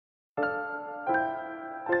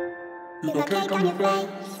You got cake on your face,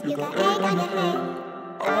 you got egg on your head.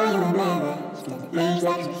 Are you embarrassed of the things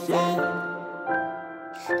that you say?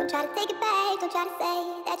 Don't try to take it back, don't try to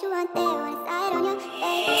say that you weren't there when I saw it on your face.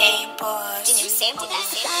 Hey boss, did you sample that?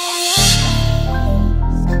 Oh,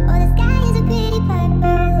 the sky is a pretty purple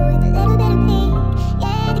with a little bit of pink.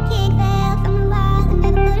 Yeah, the king fell from the wall and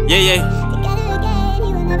never put him together again. He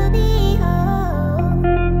will never be whole.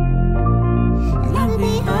 He'll never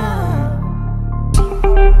be whole.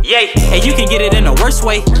 Yeah, and you can get it in the worst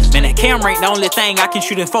way. Man, that camera ain't the only thing I can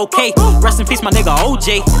shoot in 4K. Rest in peace, my nigga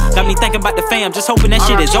OJ. Got me thinking about the fam, just hoping that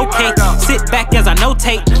shit is okay. Sit back as I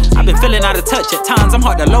notate. I've been feeling out of touch at times, I'm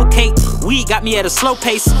hard to locate. Weed got me at a slow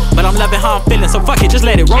pace, but I'm loving how I'm feeling, so fuck it, just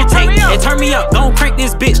let it rotate. And turn me up, gon' crank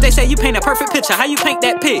this bitch. They say you paint a perfect picture, how you paint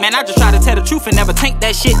that pic? Man, I just try to tell the truth and never tank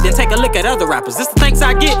that shit. Then take a look at other rappers, this the thanks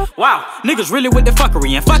I get. Wow, niggas really with the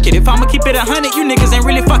fuckery, and fuck it, if I'ma keep it 100, you niggas ain't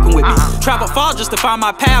really fucking with me. Travel far just to find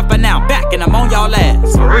my path, but now back and I'm on y'all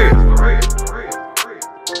ass. For real.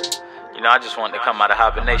 You know, I just wanted to come out of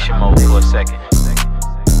hibernation mode for a second.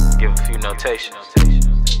 Give a few notations.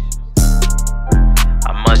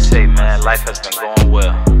 I must say, man, life has been going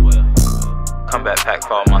well. Come back pack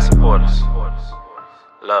for all my supporters.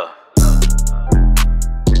 Love.